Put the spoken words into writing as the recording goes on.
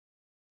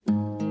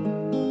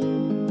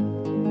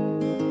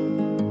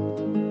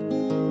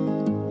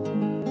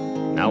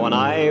Now when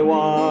I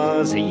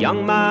was a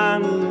young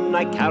man,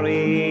 I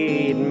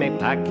carried me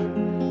pack,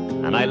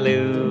 and I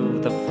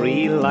lived the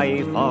free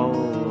life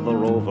of the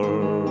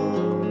rover.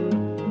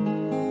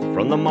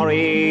 From the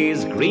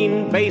Murray's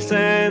green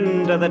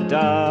basin to the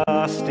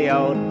dusty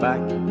outback,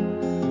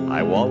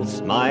 I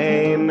waltzed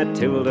my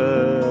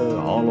Matilda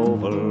all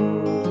over.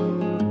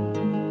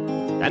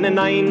 And in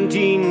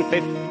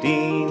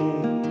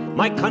 1915,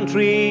 my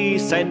country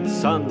said,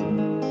 son,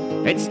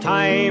 it's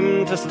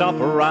time to stop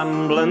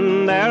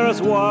rambling,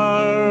 there's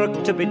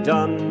work to be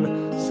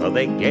done. So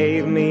they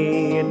gave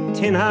me a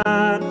tin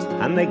hat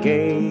and they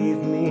gave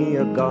me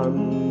a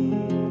gun,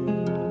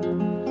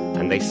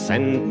 and they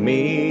sent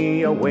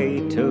me away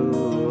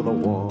to the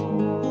war.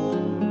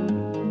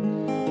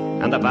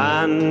 And the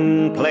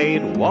band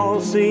played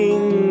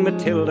Waltzing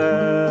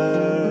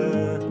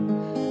Matilda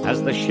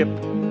as the ship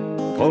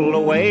pulled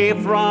away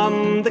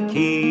from the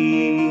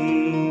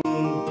quay.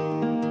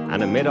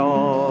 And amid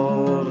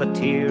all the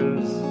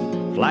tears,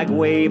 flag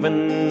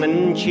waving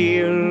and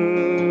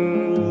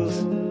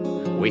cheers,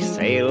 we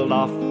sailed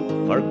off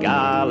for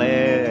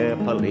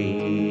Gallipoli.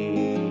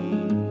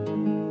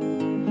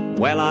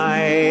 Well,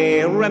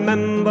 I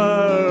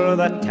remember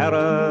that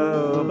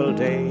terrible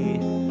day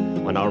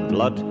when our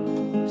blood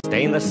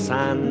stained the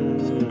sand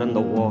and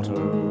the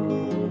water,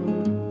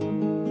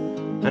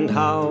 and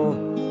how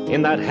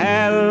in that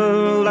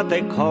hell that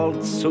they called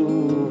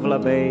Suvla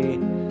Bay,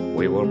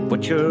 we were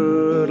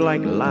butchered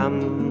like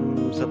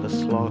lambs at the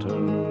slaughter.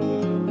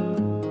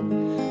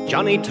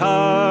 Johnny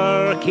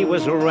Turk, he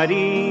was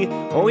ready,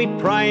 oh, he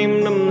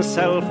primed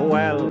himself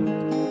well.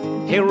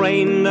 He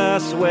rained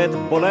us with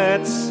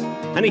bullets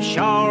and he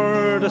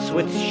showered us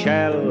with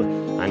shell,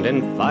 and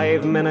in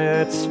 5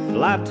 minutes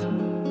flat,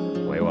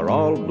 we were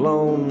all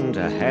blown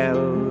to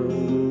hell.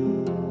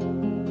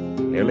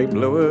 Nearly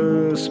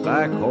blew us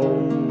back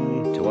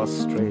home to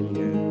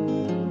Australia.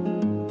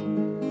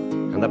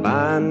 And the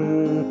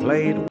band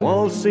played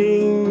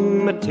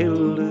Waltzing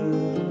Matilda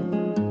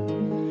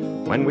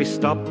when we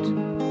stopped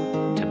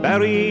to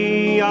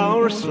bury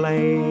our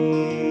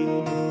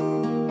slain.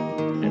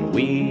 And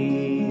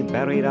we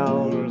buried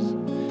ours,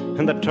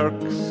 and the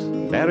Turks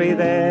buried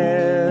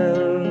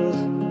theirs.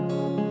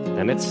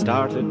 Then it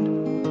started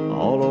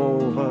all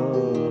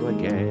over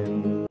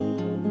again.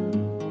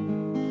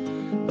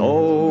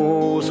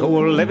 Those who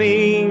were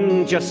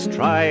living just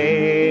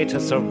try to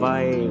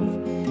survive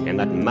in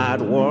that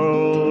mad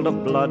world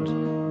of blood,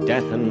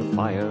 death and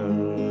fire.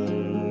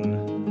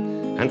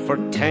 And for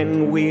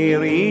 10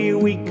 weary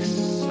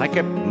weeks I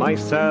kept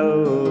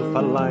myself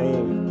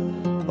alive,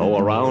 though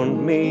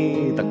around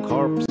me the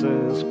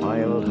corpses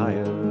piled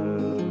higher.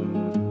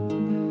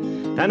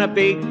 Then a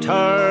big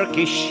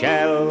Turkish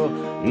shell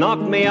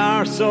knocked me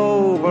arse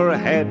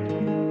overhead,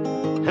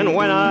 and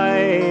when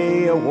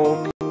I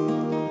awoke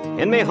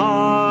in my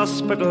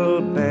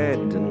hospital bed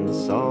and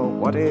saw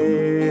what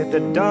it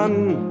had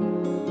done,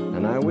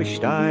 and I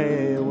wished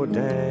I were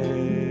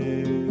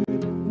dead.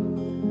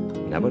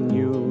 Never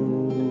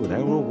knew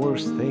there were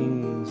worse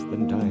things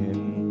than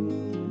dying.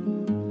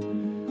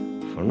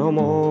 For no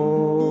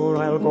more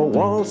I'll go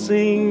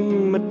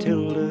waltzing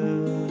Matilda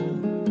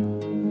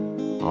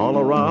all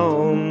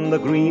around the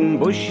green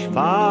bush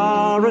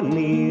far and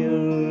near.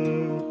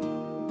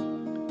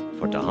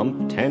 For to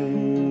hump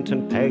tent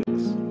and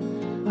pegs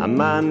a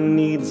man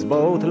needs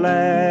both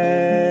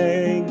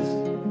legs.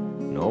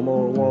 No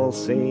more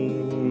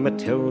waltzing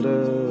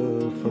Matilda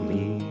for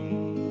me.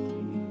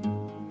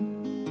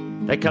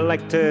 They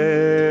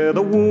collected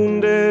the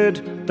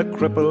wounded, the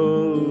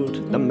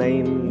crippled, the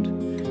maimed,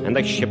 and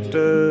they shipped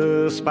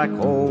us back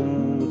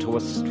home to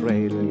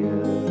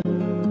Australia.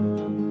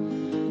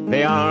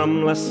 The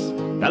armless,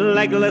 the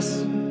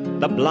legless,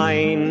 the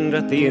blind,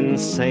 the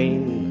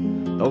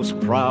insane, those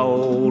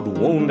proud,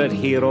 wounded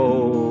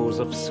heroes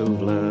of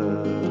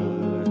Suvla.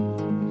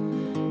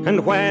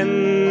 And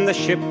when the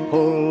ship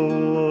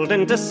pulled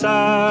into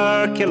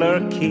Circular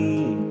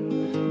Quay,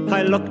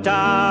 I looked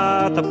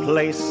at the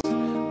place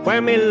where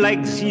my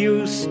legs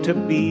used to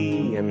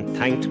be, and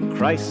thanked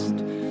Christ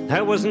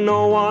there was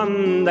no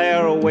one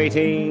there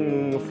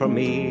waiting for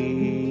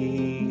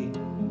me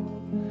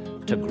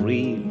to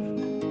grieve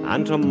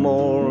and to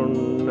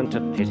mourn and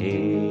to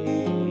pity.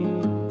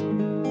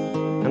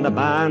 And the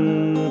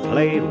band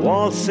played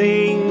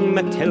Waltzing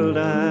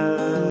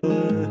Matilda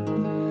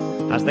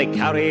as they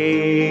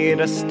carried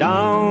us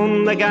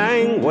down the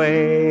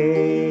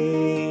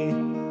gangway.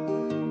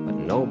 But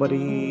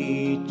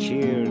nobody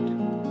cheered,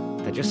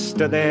 they just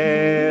stood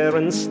there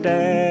and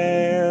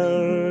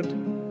stared.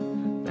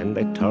 Then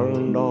they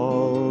turned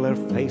all their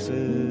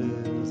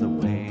faces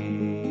away.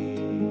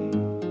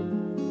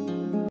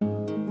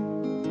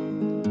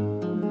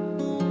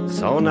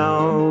 So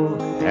now,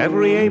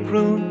 every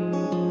April,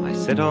 I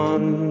sit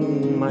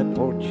on my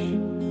porch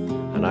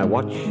and I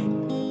watch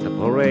the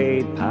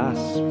parade pass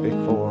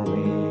before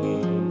me.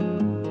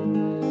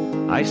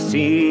 I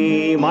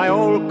see my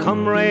old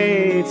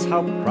comrades,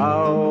 how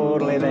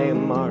proudly they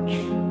march,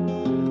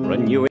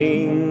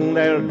 renewing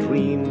their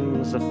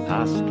dreams of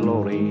past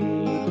glory.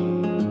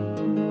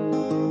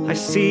 I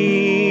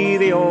see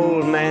the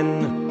old men,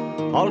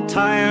 all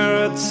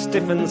tired,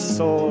 stiff and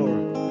sore,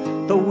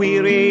 the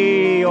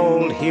weary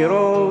old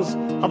heroes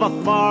of a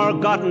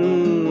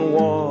forgotten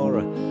war.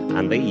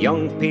 And the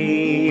young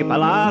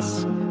people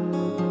ask,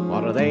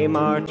 what are they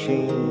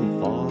marching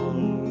for?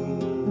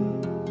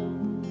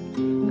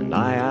 And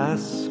I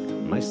ask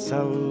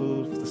myself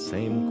the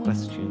same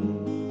question.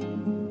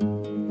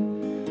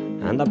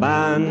 And the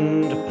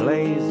band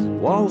plays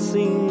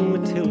Waltzing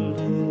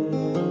Matilda,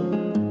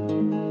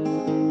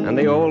 and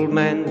the old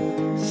men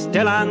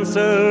still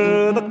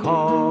answer the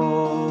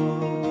call.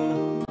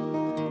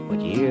 But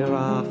year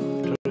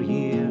after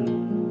year,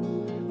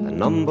 the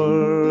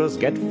numbers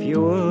get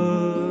fewer.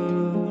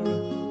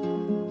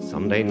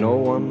 Someday no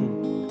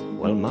one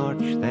will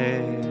march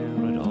there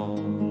at all.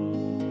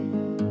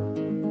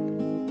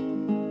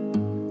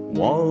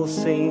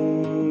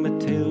 Waltzing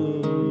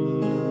Matilda,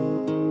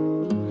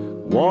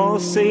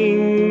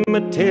 Waltzing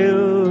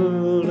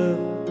Matilda,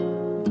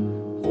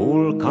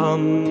 who'll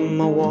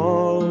come a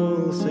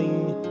waltzing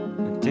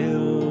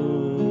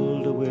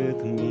Matilda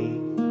with me?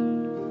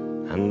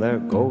 And their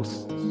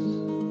ghosts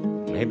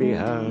may be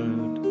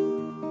heard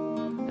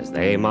as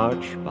they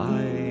march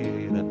by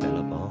the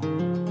billabong.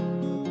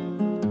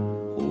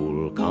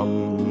 Who'll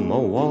come a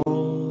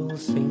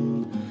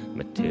waltzing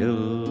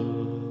Matilda?